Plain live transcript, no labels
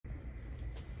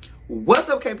What's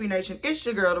up, KPNation? It's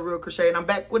your girl, TheRealKreShai, and I'm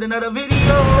back with another video.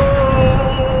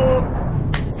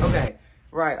 Okay,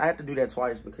 right, I have to do that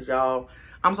twice because y'all,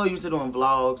 I'm so used to doing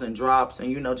vlogs and drops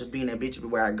and, you know, just being that bitch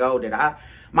everywhere I go that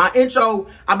my intro,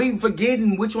 I be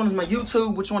forgetting which one is my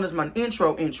YouTube, which one is my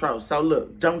intro. So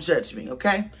look, don't judge me,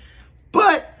 okay?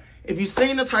 But if you've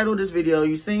seen the title of this video,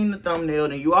 you've seen the thumbnail,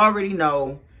 then you already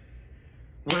know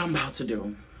what I'm about to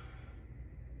do.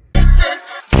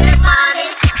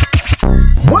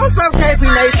 What's up,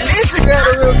 KPNation? It's your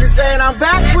girl, TheRealKreShai, and I'm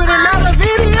back with another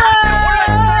video.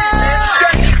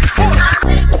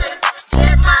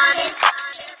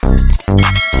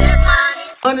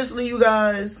 Honestly, you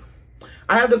guys,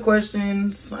 I have the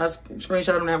questions. I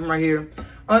screenshot them, have them right here.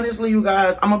 Honestly, you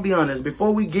guys, I'm gonna be honest.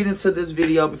 Before we get into this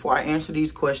video, before I answer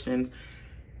these questions,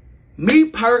 me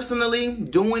personally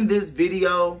doing this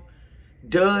video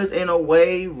does in a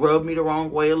way rub me the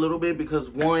wrong way a little bit because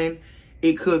one,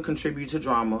 it could contribute to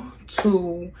drama.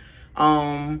 Two,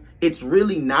 it's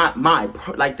really not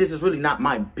this is really not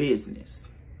my business.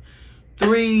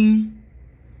 Three,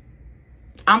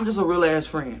 I'm just a real ass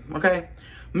friend, okay?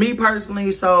 Me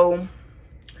personally, so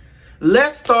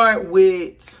let's start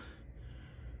with,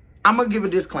 I'm gonna give a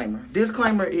disclaimer.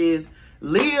 Disclaimer is,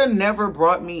 Liyah never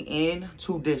brought me in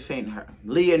to defend her.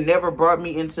 Liyah never brought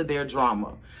me into their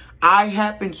drama. I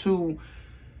happen to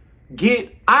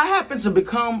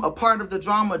become a part of the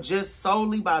drama just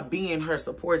solely by being her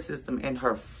support system and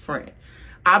her friend.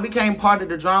 I became part of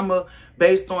the drama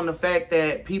based on the fact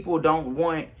that people don't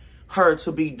want her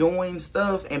to be doing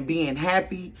stuff and being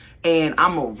happy, and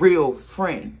I'm a real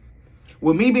friend.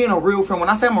 With me being a real friend, when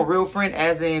I say I'm a real friend,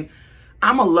 as in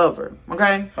I'm a lover,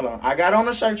 okay? Hold on, I got on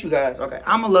a shirt, you guys. Okay,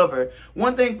 I'm a lover.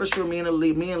 One thing for sure, me and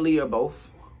Liyah are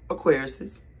both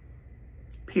Aquariuses,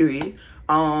 period.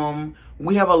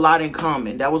 We have a lot in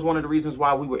common. That was one of the reasons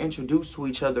why we were introduced to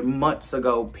each other months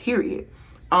ago, period.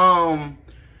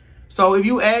 So if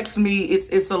you ask me,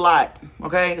 it's a lot,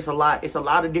 okay? It's a lot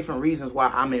of different reasons why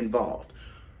I'm involved.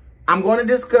 I'm going to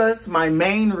discuss my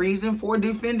main reason for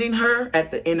defending her at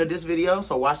the end of this video.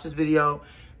 So watch this video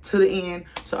to the end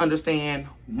to understand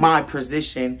my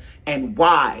position and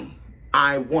why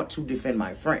I want to defend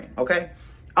my friend, okay?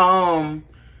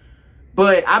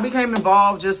 But I became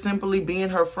involved just simply being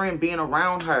her friend, being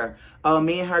around her.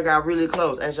 Me and her got really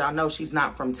close. As y'all know, she's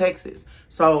not from Texas.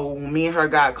 So when me and her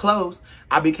got close,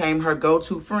 I became her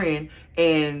go-to friend.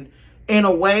 And in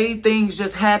a way, things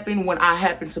just happened when I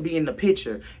happened to be in the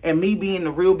picture. And me being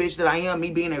the real bitch that I am, me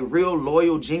being a real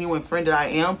loyal, genuine friend that I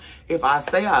am, if I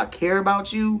say I care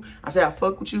about you, I say I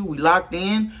fuck with you, we locked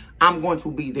in, I'm going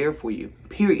to be there for you,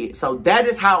 period. So that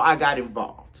is how I got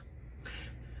involved.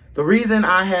 The reason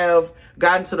I have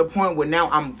gotten to the point where now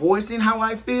I'm voicing how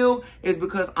I feel is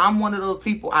because I'm one of those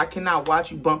people, I cannot watch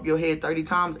you bump your head 30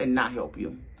 times and not help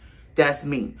you. That's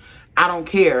me. I don't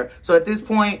care. So at this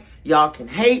point, y'all can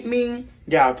hate me.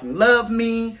 Y'all can love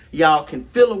me. Y'all can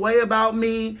feel a way about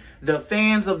me. The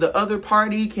fans of the other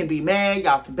party can be mad.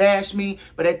 Y'all can bash me.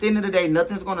 But at the end of the day,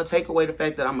 nothing's going to take away the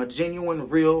fact that I'm a genuine,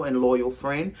 real, and loyal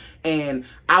friend. And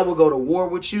I will go to war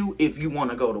with you if you want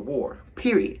to go to war.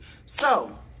 Period.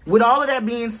 So with all of that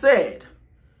being said,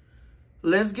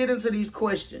 let's get into these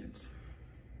questions.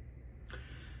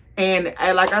 And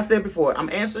like I said before, I'm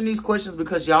answering these questions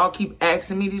because y'all keep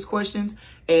asking me these questions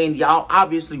and y'all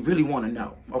obviously really want to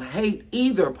know. I hate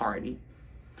either party.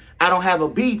 I don't have a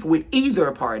beef with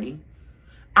either party.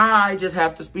 I just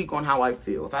have to speak on how I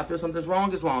feel. If I feel something's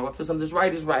wrong, it's wrong. If I feel something's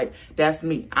right, it's right. That's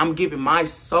me. I'm giving my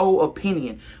sole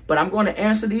opinion. But I'm going to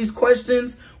answer these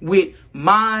questions with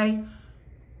my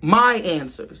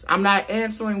answers. I'm not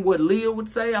answering what Liyah would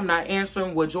say. I'm not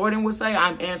answering what Jordan would say.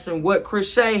 I'm answering what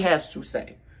KreShaai has to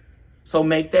say. So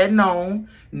make that known.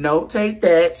 Notate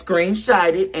that.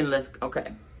 Screenshot it. And let's,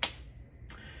 okay.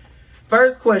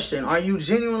 First question. Are you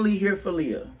genuinely here for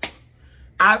Liyah?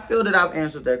 I feel that I've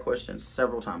answered that question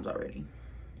several times already.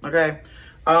 Okay.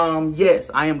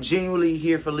 Yes, I am genuinely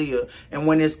here for Liyah. And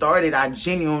when it started, I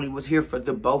genuinely was here for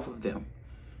the both of them.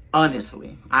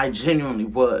 Honestly, I genuinely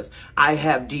was. I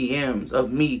have DMs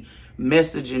of me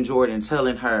messaging Jordan,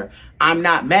 telling her, I'm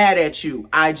not mad at you.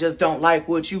 I just don't like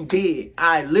what you did.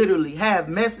 I literally have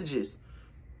messages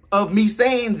of me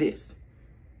saying this.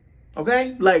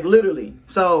 Okay? Like, literally.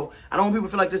 So, I don't want people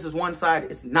to feel like this is one-sided.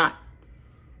 It's not.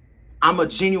 I'm a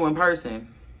genuine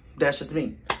person. That's just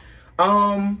me.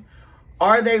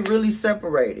 Are they really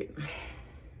separated?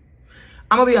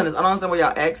 I'm going to be honest. I don't understand why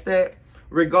y'all asked that.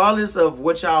 Regardless of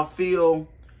what y'all feel,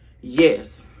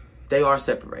 yes, they are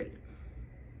separated.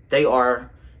 They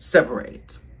are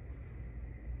separated.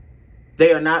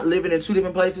 They are not living in two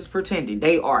different places pretending.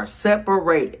 They are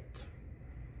separated.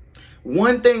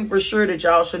 One thing for sure that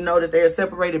y'all should know that they are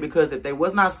separated, because if they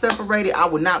was not separated, I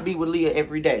would not be with Liyah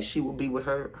every day. She would be with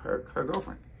her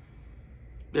girlfriend.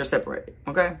 They're separated,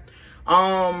 okay?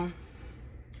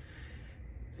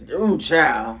 Ooh,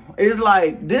 child. It's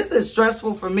like, this is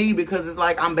stressful for me because it's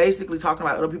like I'm basically talking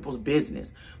about other people's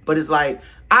business. But it's like,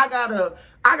 I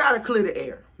gotta clear the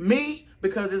air. Me,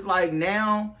 because it's like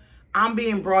now I'm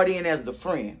being brought in as the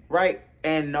friend, right?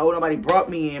 And no, nobody brought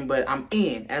me in, but I'm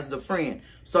in as the friend.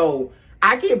 So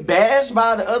I get bashed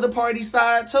by the other party's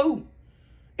side too.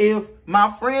 If my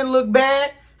friend look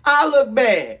bad, I look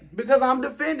bad because I'm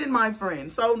defending my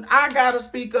friend. So I gotta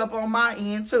speak up on my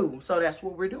end too. So that's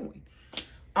what we're doing.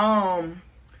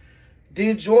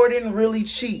 Did Jordan really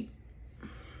cheat?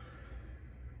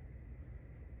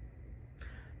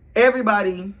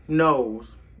 Everybody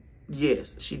knows,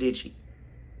 yes, she did cheat.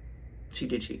 She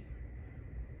did cheat.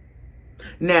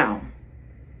 Now,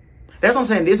 that's what I'm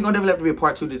saying. This is going to definitely have to be a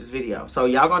part 2 to this video. So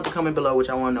y'all going to have to comment below what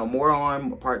y'all want to know more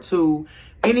on part 2.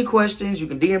 Any questions, you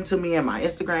can DM to me and my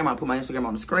Instagram. I'll put my Instagram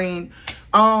on the screen.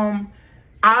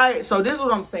 So this is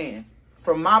what I'm saying.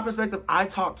 From my perspective, I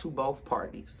talked to both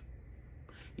parties.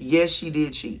 Yes, she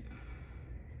did cheat.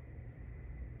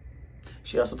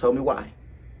 She also told me why.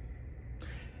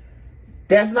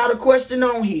 That's not a question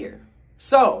on here.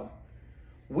 So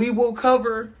we will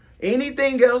cover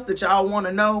anything else that y'all want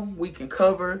to know. We can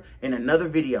cover in another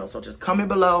video. So just comment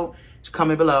below. Just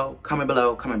comment below. Comment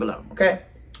below. Comment below. Okay.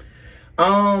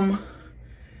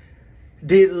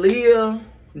 Did Liyah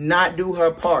not do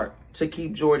her part to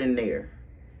keep Jordan there?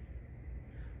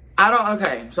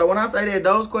 Okay, so when I say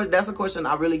that, that's a question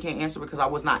I really can't answer because I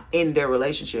was not in their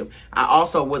relationship. I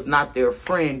also was not their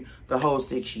friend the whole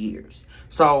 6 years.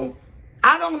 So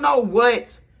I don't know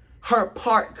what her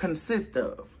part consists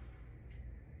of.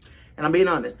 And I'm being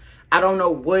honest. I don't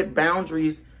know what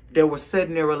boundaries that were set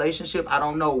in their relationship. I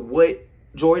don't know what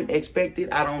Jordan expected.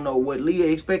 I don't know what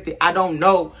Liyah expected. I don't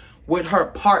know what her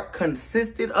part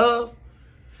consisted of.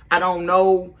 I don't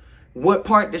know what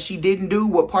part that she didn't do,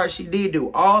 what part she did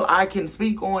do. All I can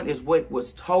speak on is what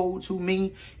was told to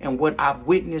me and what I've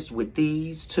witnessed with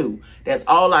these two. That's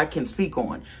all I can speak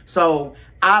on. So,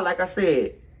 like I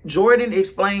said, Jordan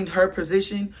explained her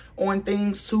position on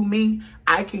things to me.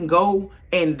 I can go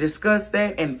and discuss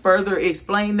that and further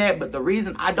explain that. But the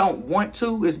reason I don't want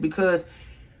to is because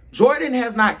Jordan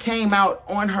has not came out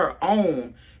on her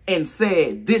own and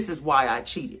said, this is why I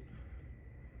cheated.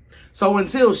 So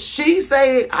until she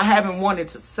say it, I haven't wanted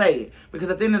to say it. Because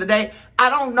at the end of the day, I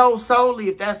don't know solely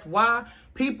if that's why.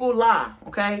 People lie,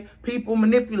 okay? People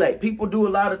manipulate. People do a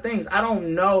lot of things. I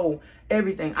don't know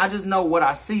everything. I just know what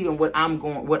I see and what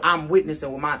I'm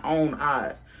witnessing with my own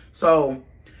eyes. So,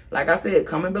 like I said,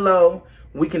 comment below.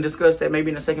 We can discuss that maybe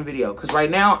in a second video. Because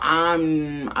right now, I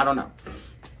don't know.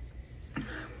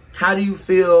 How do you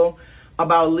feel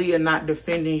about Liyah not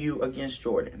defending you against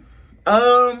Jordan?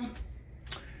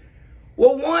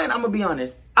 Well, one, I'm going to be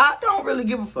honest. I don't really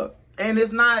give a fuck. And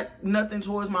it's not nothing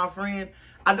towards my friend.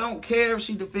 I don't care if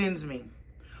she defends me.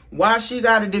 Why she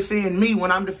got to defend me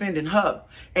when I'm defending her?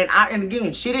 And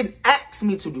again, she didn't ask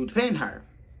me to defend her.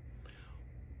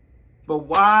 But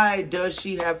why does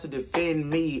she have to defend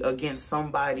me against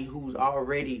somebody who's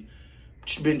already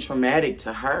been traumatic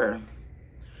to her?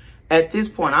 At this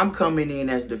point, I'm coming in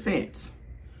as defense.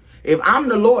 If I'm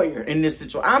the lawyer in this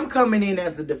situation, I'm coming in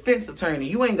as the defense attorney.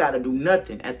 You ain't got to do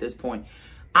nothing at this point.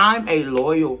 I'm a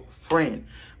loyal friend.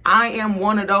 I am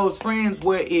one of those friends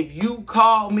where if you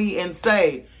call me and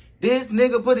say, this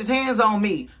nigga put his hands on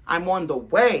me, I'm on the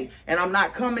way. And I'm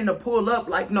not coming to pull up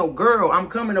like no girl. I'm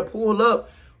coming to pull up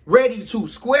ready to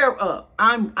square up.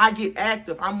 I get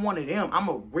active. I'm one of them. I'm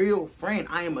a real friend.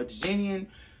 I am a genuine...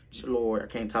 Lord, I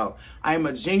can't talk. I am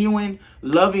a genuine,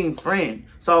 loving friend.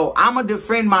 So I'm going to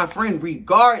defend my friend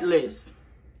regardless.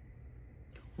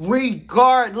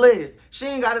 Regardless. She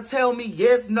ain't got to tell me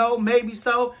yes, no, maybe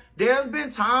so. There's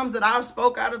been times that I've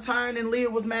spoke out of turn and Liyah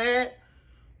was mad.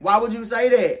 Why would you say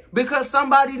that? Because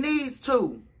somebody needs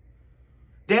to.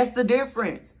 That's the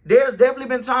difference. There's definitely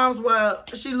been times where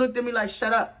she looked at me like,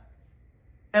 shut up.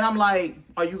 And I'm like,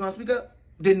 are you going to speak up?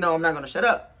 Didn't know I'm not going to shut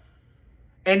up.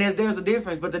 And there's a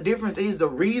difference. But the difference is the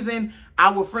reason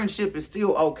our friendship is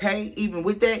still okay, even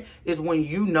with that, is when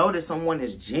you know that someone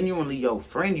is genuinely your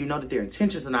friend. You know that their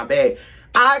intentions are not bad.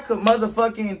 I could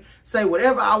motherfucking say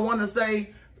whatever I want to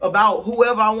say about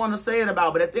whoever I want to say it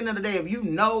about. But at the end of the day, if you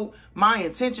know my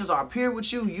intentions are pure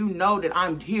with you, you know that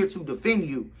I'm here to defend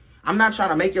you. I'm not trying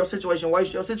to make your situation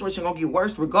worse. Your situation gonna get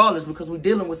worse regardless because we're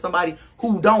dealing with somebody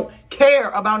who don't care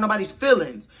about nobody's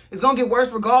feelings. It's gonna get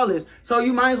worse regardless. So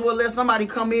you might as well let somebody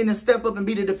come in and step up and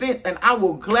be the defense, and I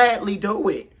will gladly do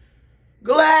it.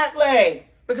 Gladly.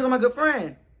 Because I'm a good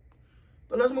friend.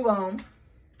 But let's move on.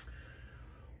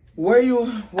 Were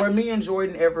me and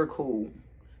Jordan ever cool?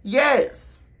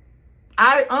 Yes.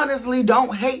 I honestly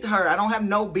don't hate her. I don't have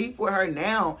no beef with her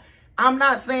now. I'm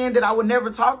not saying that I would never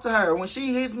talk to her. When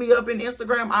she hits me up in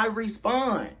Instagram, I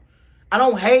respond. I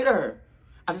don't hate her.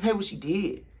 I just hate what she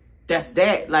did. That's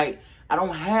that. Like, I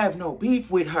don't have no beef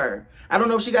with her. I don't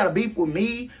know if she got a beef with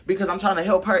me because I'm trying to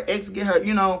help her ex get her,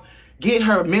 you know, get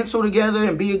her mental together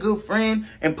and be a good friend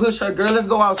and push her. Girl, let's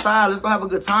go outside. Let's go have a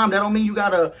good time. That don't mean you got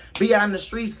to be out in the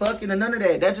streets fucking and none of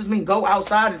that. That just means go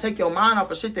outside and take your mind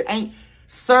off of shit that ain't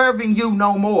serving you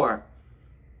no more.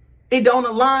 It don't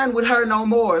align with her no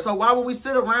more. So why would we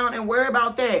sit around and worry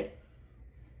about that?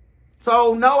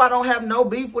 So no, I don't have no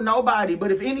beef with nobody.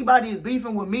 But if anybody is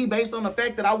beefing with me based on the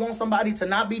fact that I want somebody to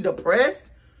not be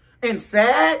depressed and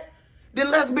sad,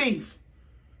 then let's beef.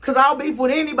 Because I'll beef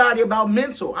with anybody about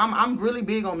mental. I'm really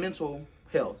big on mental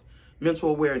health,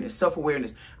 mental awareness,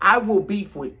 self-awareness. I will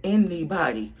beef with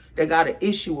anybody that got an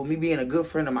issue with me being a good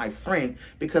friend of my friend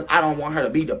because I don't want her to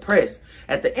be depressed.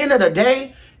 At the end of the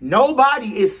day,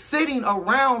 nobody is sitting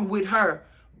around with her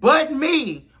but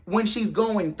me when she's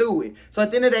going through it. So at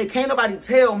the end of the day, can't nobody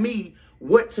tell me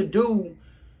what to do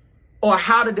or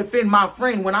how to defend my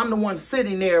friend when I'm the one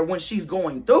sitting there when she's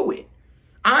going through it.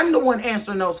 I'm the one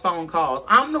answering those phone calls.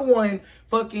 I'm the one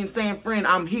fucking saying, friend,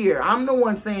 I'm here. I'm the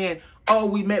one saying, oh,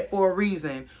 we met for a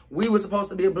reason. We were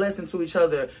supposed to be a blessing to each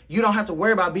other. You don't have to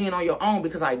worry about being on your own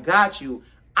because I got you.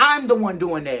 I'm the one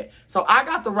doing that. So I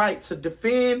got the right to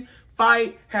defend,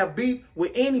 fight, have beef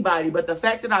with anybody. But the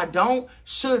fact that I don't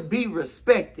should be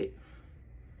respected.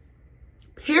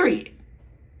 Period.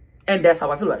 And that's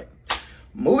how I feel about it.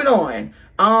 Moving on.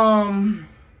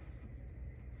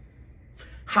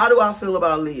 How do I feel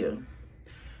about Liyah?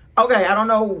 Okay, I don't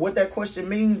know what that question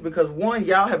means because one,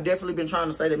 y'all have definitely been trying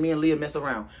to say that me and Liyah mess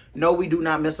around. No, we do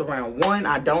not mess around. One,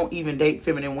 I don't even date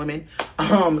feminine women.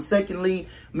 Secondly,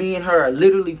 me and her are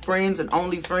literally friends and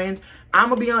only friends. I'm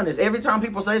gonna be honest, every time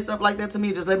people say stuff like that to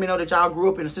me, just let me know that y'all grew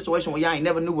up in a situation where y'all ain't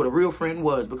never knew what a real friend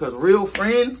was because real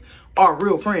friends are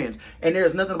real friends. And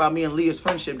there's nothing about me and Liyah's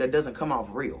friendship that doesn't come off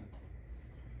real.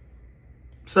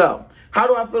 So, how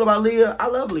do I feel about Liyah? I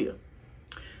love Liyah.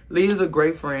 Liyah's a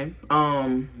great friend.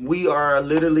 We are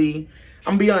literally,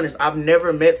 I'm gonna be honest, I've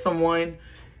never met someone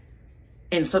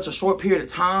in such a short period of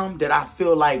time that I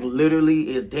feel like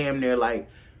literally is damn near like,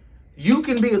 you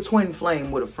can be a twin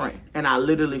flame with a friend. And I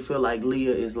literally feel like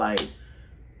Liyah is like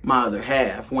my other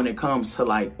half when it comes to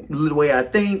like the way I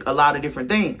think, a lot of different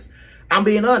things. I'm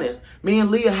being honest. Me and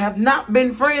Liyah have not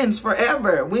been friends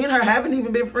forever. We and her haven't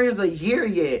even been friends a year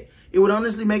yet. It would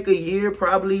honestly make a year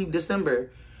probably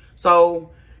December.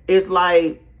 So it's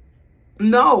like,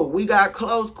 no, we got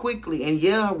close quickly. And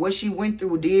yeah, what she went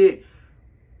through did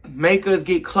make us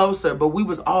get closer. But we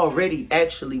was already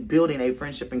actually building a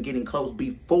friendship and getting close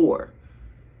before.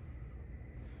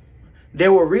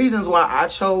 There were reasons why I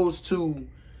chose to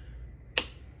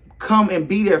come and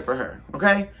be there for her,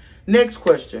 okay? Next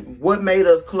question. What made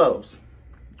us close?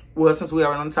 Well, since we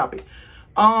are on the topic.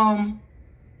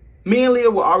 Me and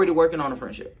Liyah were already working on a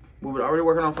friendship. We were already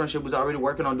working on friendship. We was already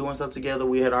working on doing stuff together.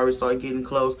 We had already started getting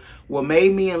close. What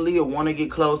made me and Liyah want to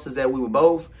get close is that we were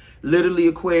both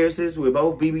literally Aquariuses. We were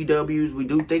both BBWs. We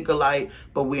do think alike,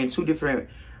 but we're in two different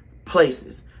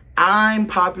places. I'm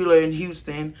popular in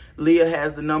Houston. Liyah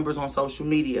has the numbers on social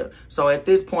media. So at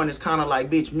this point, it's kind of like,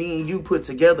 bitch, me and you put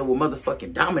together will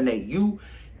motherfucking dominate. You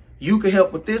can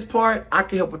help with this part. I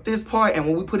can help with this part. And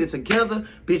when we put it together,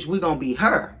 bitch, we gonna be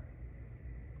her.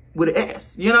 With an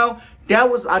S, you know,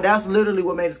 that's literally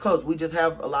what made us close. We just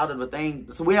have a lot of the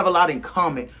things, so we have a lot in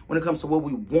common when it comes to what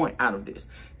we want out of this.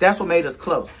 That's what made us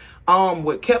close.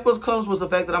 What kept us close was the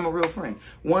fact that I'm a real friend.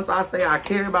 Once I say I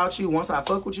care about you, once I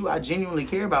fuck with you, I genuinely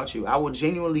care about you. I will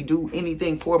genuinely do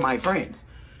anything for my friends.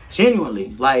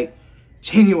 Genuinely, like,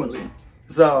 genuinely.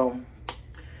 So,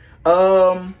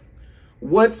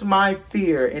 what's my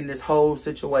fear in this whole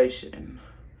situation?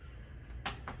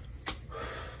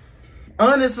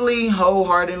 Honestly,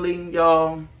 wholeheartedly,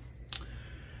 y'all,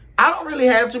 I don't really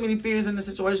have too many fears in this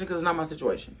situation because it's not my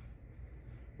situation.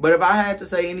 But if I had to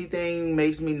say anything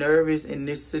makes me nervous in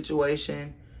this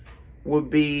situation would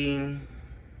be,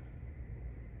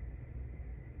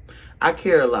 I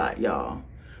care a lot, y'all.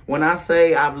 When I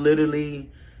say I've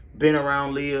literally been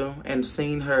around Liyah and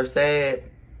seen her sad,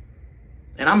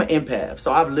 and I'm an empath,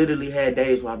 so I've literally had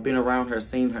days where I've been around her,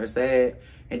 seen her sad,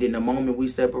 and then the moment we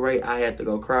separate, I had to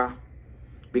go cry.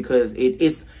 Because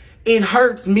it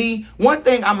hurts me. One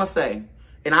thing I'm going to say,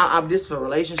 and this for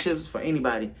relationships, for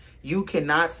anybody. You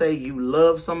cannot say you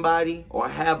love somebody or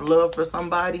have love for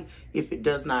somebody if it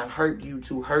does not hurt you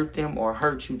to hurt them or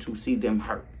hurt you to see them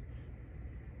hurt.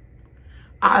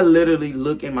 I literally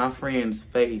look in my friend's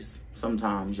face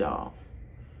sometimes, y'all.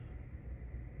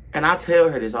 And I tell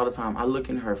her this all the time. I look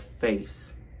in her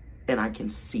face and I can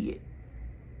see it.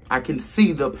 I can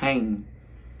see the pain.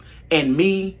 And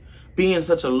me being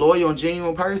such a loyal and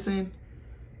genuine person,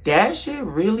 that shit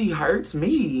really hurts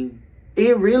me.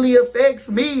 It really affects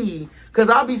me. Because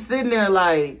I'll be sitting there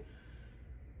like,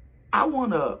 I'll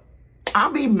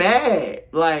be mad.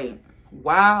 Like,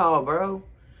 wow, bro.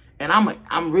 And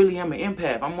I really am an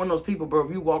empath. I'm one of those people, bro.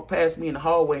 If you walk past me in the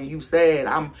hallway and you sad,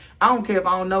 I don't care if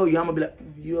I don't know you. I'm gonna be like,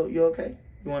 you okay?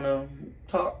 You wanna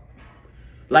talk?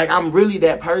 Like, I'm really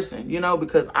that person, you know,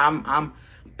 because I'm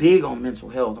big on mental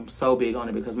health. I'm so big on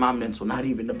it because my mental not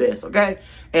even the best, okay?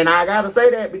 And I gotta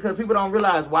say that because people don't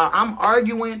realize while I'm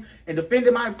arguing and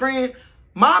defending my friend,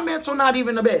 my mental not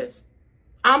even the best.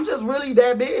 I'm just really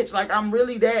that bitch. Like, I'm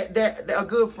really that a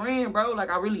good friend, bro.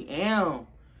 Like, I really am.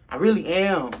 I really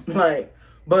am. Like,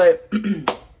 but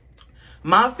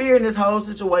my fear in this whole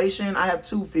situation, I have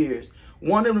two fears.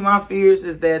 One of my fears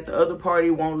is that the other party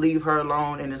won't leave her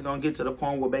alone, and it's going to get to the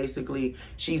point where basically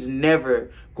she's never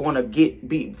going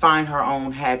to find her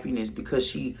own happiness because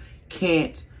she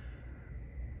can't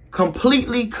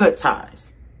completely cut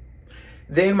ties.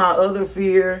 Then my other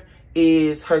fear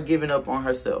is her giving up on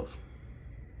herself.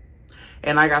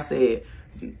 And like I said,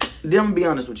 I'm gonna be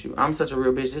honest with you. I'm such a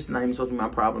real bitch. This is not even supposed to be my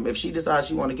problem. If she decides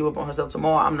she want to give up on herself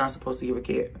tomorrow, I'm not supposed to give a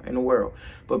care in the world.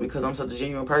 But because I'm such a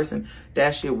genuine person,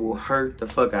 that shit will hurt the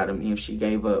fuck out of me if she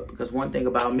gave up. Because one thing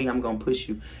about me, I'm gonna push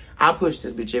you. I push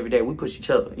this bitch every day. We push each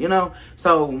other, you know?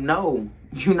 So no,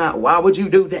 you not. Why would you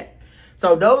do that?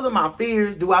 So those are my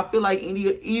fears. Do I feel like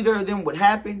either of them would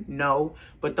happen? No.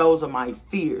 But those are my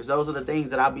fears. Those are the things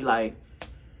that I'll be like,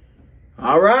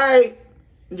 all right,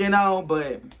 you know,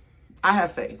 but I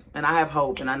have faith and I have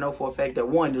hope, and I know for a fact that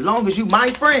one, as long as you my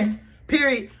friend,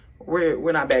 period,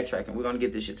 we're not backtracking. We're gonna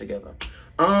get this shit together.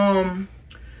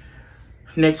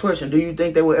 Next question. Do you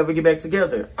think they will ever get back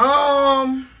together?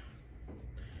 I'm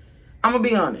gonna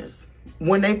be honest.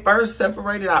 When they first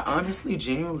separated, I honestly,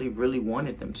 genuinely, really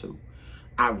wanted them to.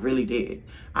 I really did.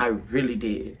 I really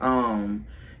did.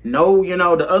 No, you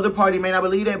know, the other party may not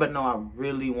believe that, but no, I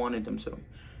really wanted them to.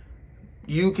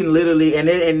 You can literally,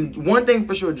 and one thing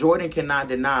for sure, Jordan cannot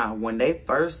deny, when they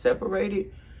first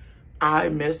separated, I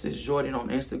messaged Jordan on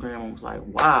Instagram and was like,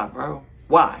 why, bro?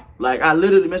 Why? Like, I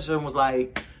literally messaged him and was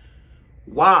like,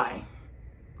 why?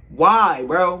 Why,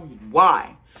 bro?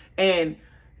 Why? And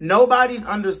nobody's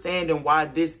understanding why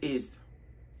this is,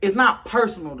 it's not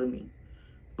personal to me,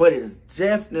 but it's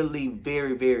definitely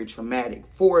very, very traumatic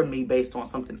for me based on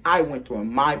something I went through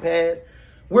in my past.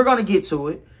 We're going to get to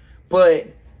it, but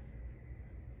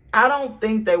I don't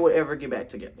think they would ever get back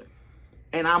together.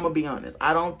 And I'm going to be honest.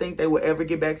 I don't think they would ever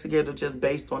get back together just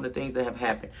based on the things that have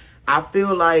happened. I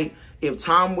feel like if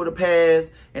time would have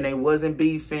passed and they wasn't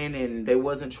beefing and they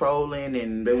wasn't trolling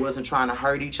and they wasn't trying to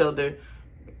hurt each other,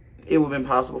 it would have been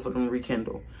possible for them to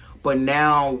rekindle. But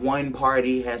now one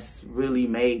party has really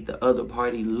made the other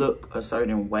party look a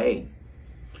certain way.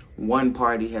 One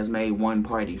party has made one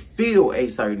party feel a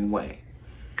certain way.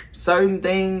 Certain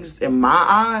things, in my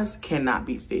eyes, cannot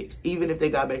be fixed. Even if they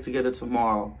got back together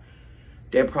tomorrow,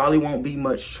 there probably won't be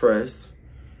much trust.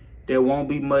 There won't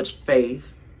be much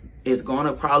faith. It's going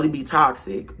to probably be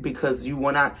toxic because you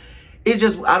will not,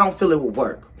 I don't feel it will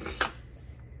work.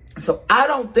 So I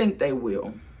don't think they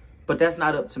will, but that's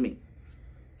not up to me.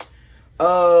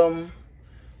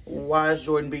 Why is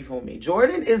Jordan beefing with me?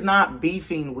 Jordan is not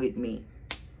beefing with me.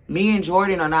 Me and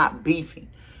Jordan are not beefing.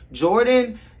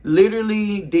 Jordan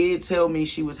literally did tell me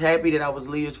she was happy that I was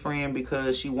Liyah's friend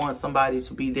because she wants somebody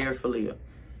to be there for Liyah.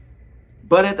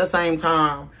 But at the same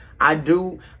time, I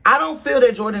don't feel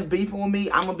that Jordan's beefing with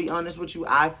me. I'm going to be honest with you.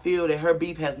 I feel that her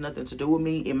beef has nothing to do with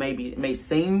me. It may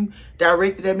seem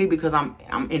directed at me because I'm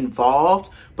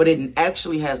involved, but it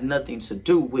actually has nothing to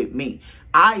do with me.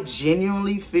 I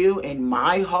genuinely feel in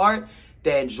my heart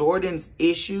that Jordan's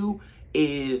issue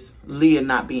is Liyah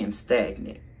not being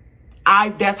stagnant.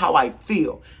 That's how I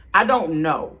feel. I don't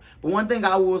know. But one thing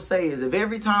I will say is if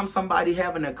every time somebody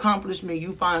have an accomplishment,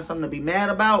 you find something to be mad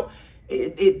about,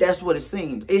 that's what it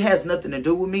seems. It has nothing to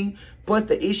do with me. But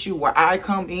the issue where I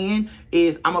come in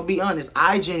is, I'm going to be honest,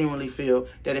 I genuinely feel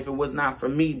that if it was not for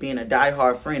me being a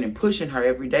diehard friend and pushing her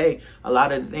every day, a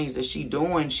lot of the things that she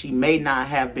doing, she may not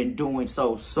have been doing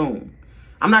so soon.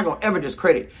 I'm not going to ever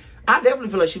discredit. I definitely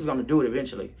feel like she was going to do it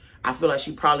eventually. I feel like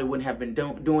she probably wouldn't have been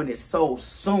doing it so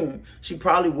soon. She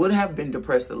probably would have been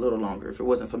depressed a little longer if it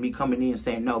wasn't for me coming in and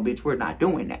saying, no, bitch, we're not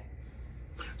doing that.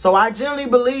 So I genuinely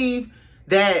believe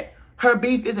that her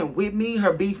beef isn't with me.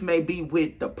 Her beef may be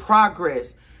with the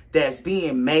progress that's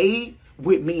being made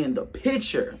with me in the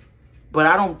picture. But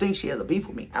I don't think she has a beef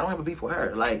with me. I don't have a beef with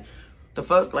her. Like, the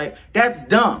fuck? Like, that's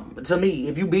dumb to me.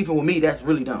 If you beefing with me, that's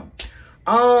really dumb.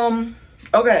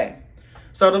 Okay.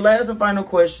 So the last and final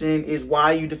question is,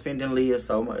 why are you defending Liyah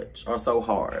so much or so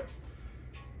hard?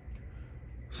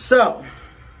 So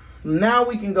now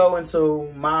we can go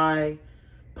into my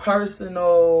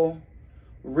personal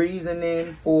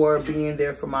reasoning for being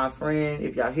there for my friend.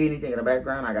 If y'all hear anything in the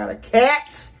background, I got a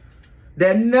cat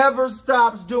that never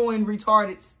stops doing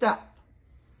retarded stuff.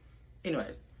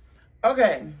 Anyways,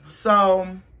 okay,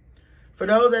 so for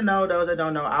those that know, those that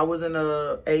don't know, I was in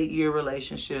a 8-year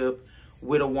relationship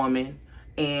with a woman,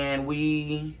 and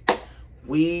we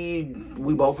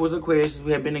both was Aquarius.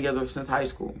 We had been together since high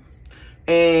school.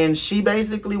 And she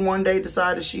basically one day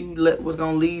decided she was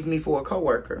going to leave me for a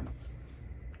coworker.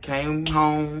 Came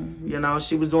home, you know,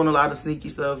 she was doing a lot of sneaky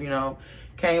stuff, you know.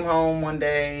 Came home one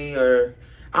day, or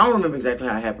I don't remember exactly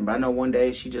how it happened, but I know one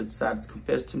day she just decided to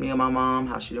confess to me and my mom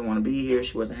how she didn't want to be here.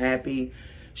 She wasn't happy.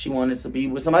 She wanted to be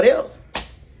with somebody else.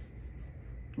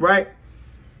 Right?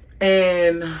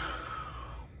 And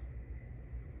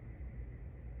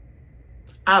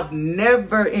I've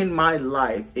never in my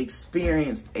life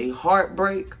experienced a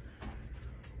heartbreak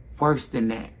worse than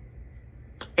that.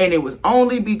 And it was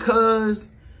only because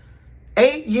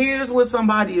 8 years with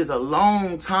somebody is a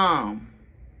long time.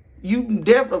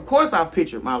 Of course I've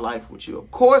pictured my life with you.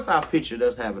 Of course I've pictured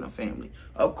us having a family.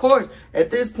 Of course, at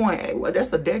this point, hey, well,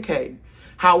 that's a decade.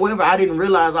 However, I didn't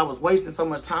realize I was wasting so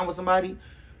much time with somebody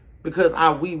because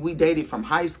we dated from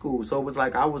high school. So it was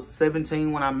like I was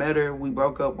 17 when I met her. We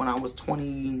broke up when I was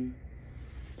 20.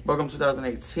 Broke up in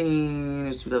 2018.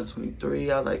 It's 2023.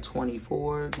 I was like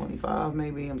 24, 25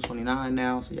 maybe. I'm 29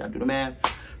 now, so y'all do the math.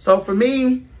 So for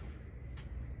me,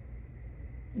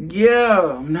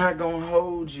 yeah, I'm not gonna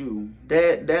hold you.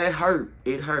 That hurt.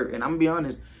 It hurt. And I'm gonna be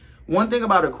honest. One thing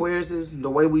about Aquarius is the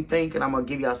way we think, and I'm gonna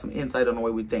give y'all some insight on the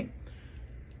way we think.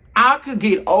 I could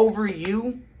get over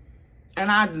you,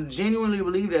 and I genuinely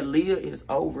believe that Liyah is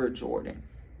over Jordan.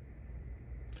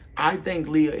 I think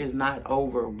Liyah is not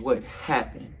over what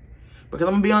happened. Because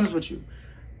I'm gonna be honest with you.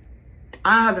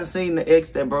 I haven't seen the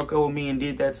ex that broke up with me and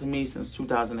did that to me since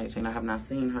 2018. I have not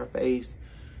seen her face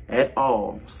at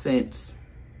all since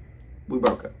we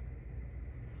broke up.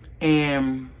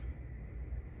 And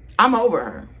I'm over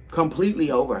her,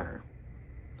 completely over her.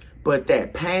 But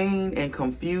that pain and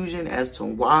confusion as to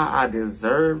why I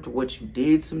deserved what you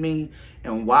did to me,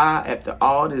 and why after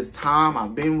all this time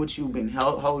I've been with you, been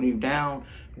holding you down,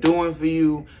 doing for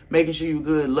you, making sure you're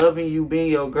good, loving you,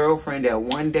 being your girlfriend, that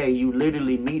one day you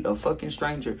literally meet a fucking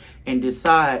stranger and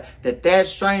decide that that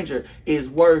stranger is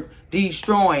worth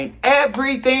destroying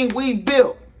everything we've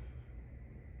built.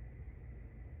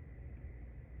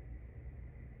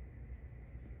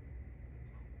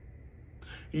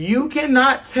 You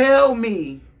cannot tell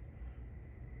me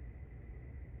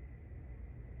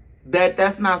that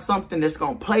that's not something that's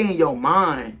going to play in your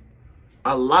mind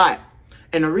a lot.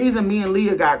 And the reason me and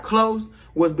Liyah got close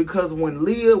was because when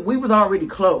Liyah, we was already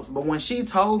close. But when she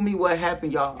told me what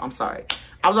happened, y'all, I'm sorry.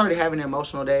 I was already having an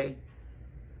emotional day.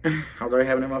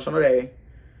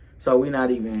 So we not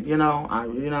even, so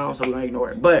we're going to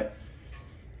ignore it. But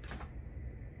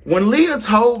when Liyah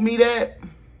told me that,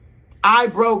 I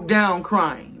broke down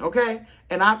crying, okay?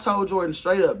 And I told Jordan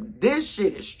straight up, this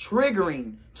shit is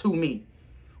triggering to me.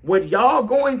 What y'all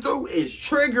going through is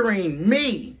triggering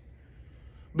me.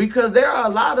 Because there are a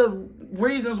lot of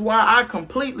reasons why I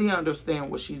completely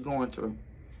understand what she's going through.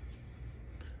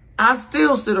 I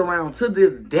still sit around to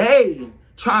this day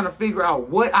trying to figure out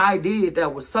what I did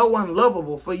that was so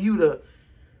unlovable for you to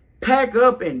pack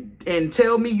up and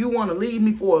tell me you want to leave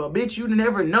me for a bitch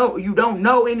you don't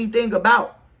know anything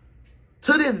about.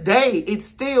 To this day, it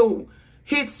still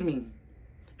hits me.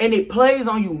 And it plays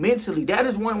on you mentally. That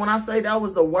is when I say that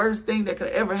was the worst thing that could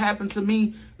ever happen to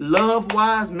me,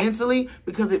 love-wise, mentally,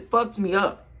 because it fucked me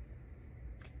up.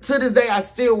 To this day, I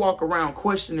still walk around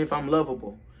questioning if I'm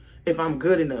lovable, if I'm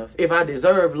good enough, if I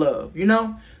deserve love,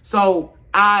 So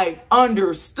I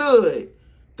understood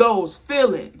those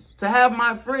feelings. To have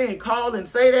my friend call and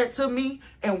say that to me,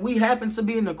 and we happen to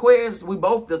be in Aquarius, we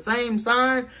both the same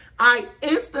sign, I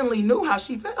instantly knew how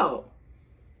she felt.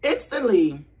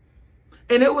 Instantly.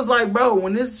 And it was like, bro,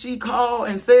 when she called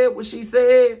and said what she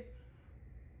said,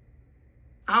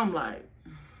 I'm like,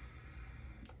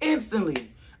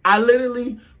 instantly, I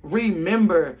literally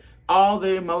remember all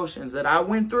the emotions that I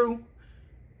went through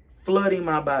flooding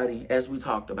my body as we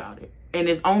talked about it. And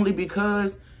it's only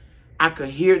because I could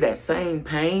hear that same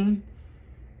pain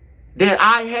that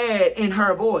I had in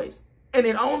her voice. And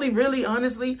it only really,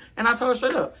 honestly, and I told her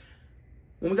straight up,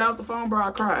 when we got off the phone, bro,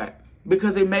 I cried.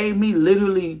 Because it made me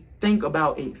literally think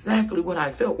about exactly what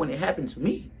I felt when it happened to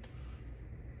me.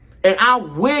 And I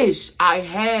wish I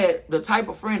had the type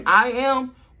of friend I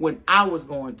am when I was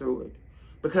going through it.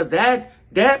 Because that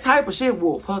type of shit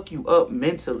will fuck you up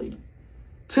mentally.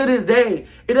 To this day,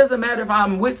 it doesn't matter if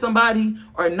I'm with somebody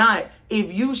or not.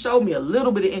 If you show me a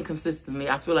little bit of inconsistency,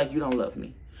 I feel like you don't love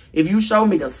me. If you show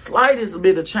me the slightest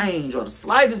bit of change or the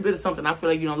slightest bit of something, I feel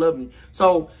like you don't love me.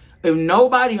 So if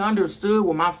nobody understood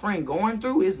what my friend going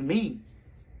through, it's me.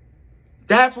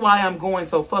 That's why I'm going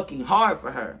so fucking hard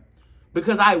for her.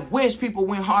 Because I wish people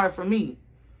went hard for me.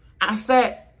 I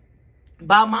sat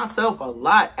by myself a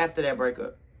lot after that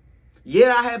breakup.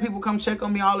 Yeah, I had people come check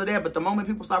on me, all of that. But the moment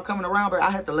people stopped coming around, bro, I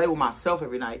had to lay with myself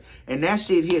every night. And that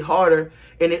shit hit harder.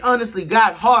 And it honestly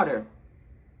got harder.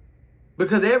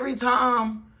 Because every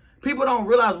time, people don't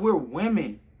realize we're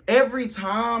women. Every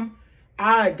time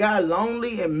I got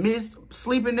lonely and missed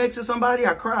sleeping next to somebody,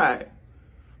 I cried.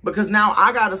 Because now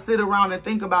I got to sit around and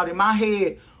think about in my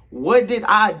head, what did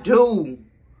I do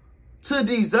to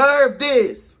deserve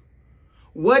this?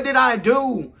 What did I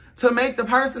do to make the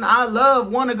person I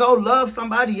love want to go love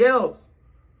somebody else?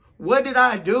 What did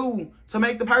I do to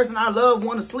make the person I love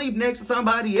want to sleep next to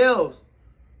somebody else?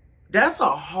 That's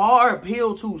a hard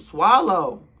pill to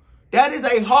swallow. That is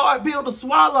a hard pill to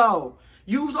swallow.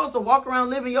 You're supposed to walk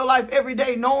around living your life every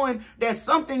day knowing that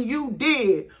something you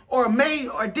did or made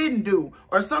or didn't do,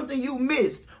 or something you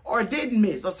missed or didn't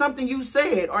miss, or something you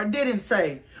said or didn't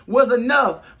say was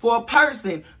enough for a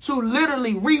person to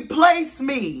literally replace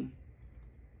me.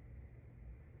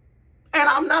 And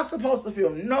I'm not supposed to feel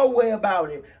no way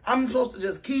about it. I'm supposed to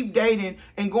just keep dating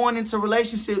and going into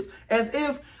relationships as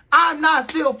if I'm not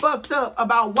still fucked up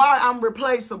about why I'm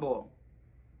replaceable.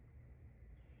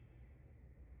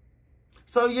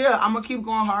 So yeah, I'm going to keep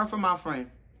going hard for my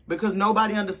friend because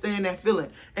nobody understands that feeling.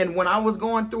 And when I was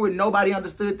going through it, nobody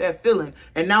understood that feeling.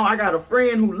 And now I got a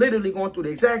friend who literally going through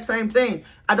the exact same thing.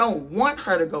 I don't want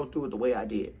her to go through it the way I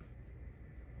did.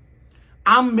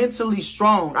 I'm mentally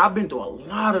strong. I've been through a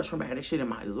lot of traumatic shit in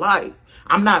my life.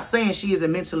 I'm not saying she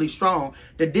isn't mentally strong.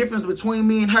 The difference between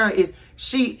me and her is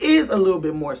she is a little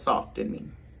bit more soft than me.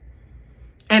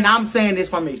 And I'm saying this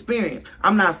from experience.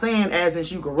 I'm not saying as in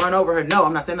she could run over her. No,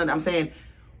 I'm not saying that. I'm saying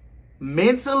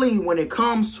mentally when it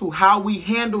comes to how we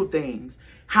handle things,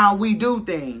 how we do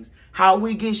things, how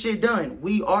we get shit done,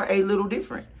 we are a little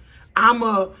different.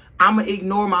 I'ma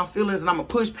ignore my feelings and I'ma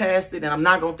push past it and I'm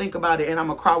not gonna think about it and I'm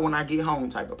gonna cry when I get home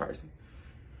type of person.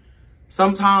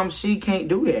 Sometimes she can't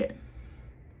do that.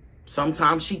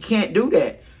 Sometimes she can't do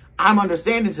that. I'm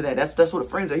understanding to that. That's what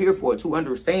friends are here for, to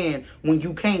understand when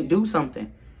you can't do something.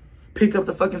 Pick up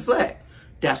the fucking slack.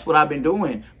 That's what I've been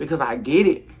doing because I get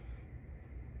it.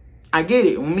 I get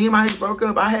it. When me and my ex broke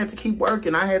up, I had to keep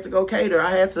working. I had to go cater.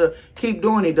 I had to keep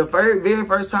doing it. The very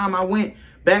first time I went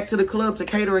back to the club to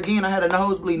cater again, I had a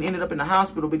nosebleed and ended up in the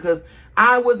hospital because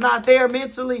I was not there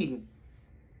mentally.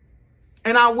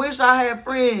 And I wish I had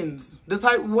friends, the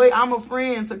type of way I'm a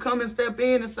friend, to come and step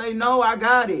in and say, no, I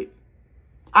got it.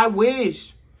 I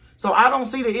wish. So I don't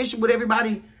see the issue with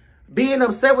everybody being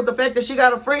upset with the fact that she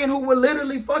got a friend who would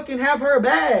literally fucking have her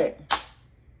back.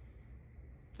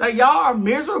 Like, y'all are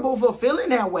miserable for feeling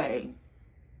that way.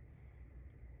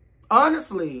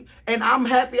 Honestly. And I'm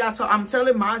happy I'm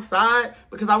telling my side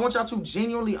because I want y'all to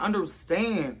genuinely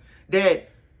understand that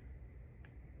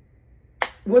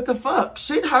what the fuck?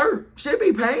 Shit hurt. Shit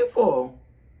be painful.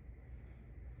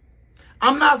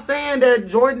 I'm not saying that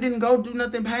Jordan didn't go do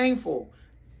nothing painful.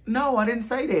 No, I didn't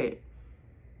say that.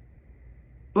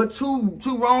 But two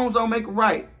wrongs don't make a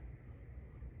right.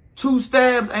 2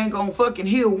 stabs ain't gonna fucking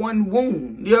heal 1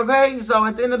 wound. You okay? So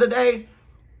at the end of the day,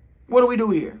 what do we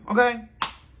do here? Okay?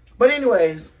 But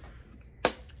anyways,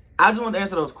 I just want to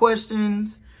answer those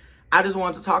questions. I just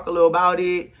wanted to talk a little about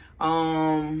it.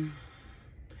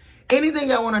 Anything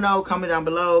y'all want to know, comment down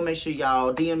below. Make sure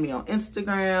y'all DM me on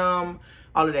Instagram.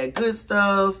 All of that good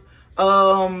stuff.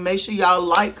 Make sure y'all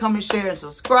like, comment, share, and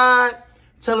subscribe.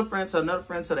 Tell a friend, tell another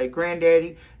friend, tell their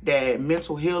granddaddy that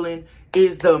mental healing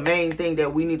is the main thing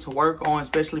that we need to work on,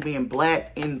 especially being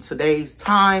Black in today's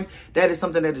time. That is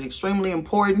something that is extremely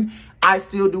important. I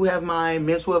still do have my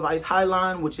mental advice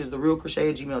hotline, which is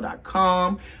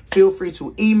TheRealKreShai@gmail.com. Feel free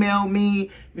to email me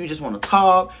if you just want to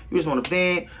talk, you just want to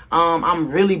vent.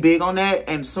 I'm really big on that.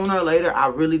 And sooner or later, I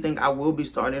really think I will be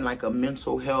starting like a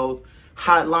mental health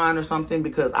hotline or something,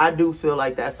 because I do feel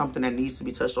like that's something that needs to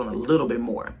be touched on a little bit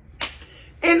more.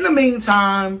 In the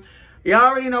meantime, y'all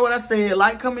already know what I said.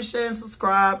 Like, comment, share, and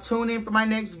subscribe. Tune in for my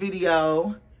next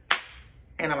video.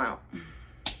 And I'm out.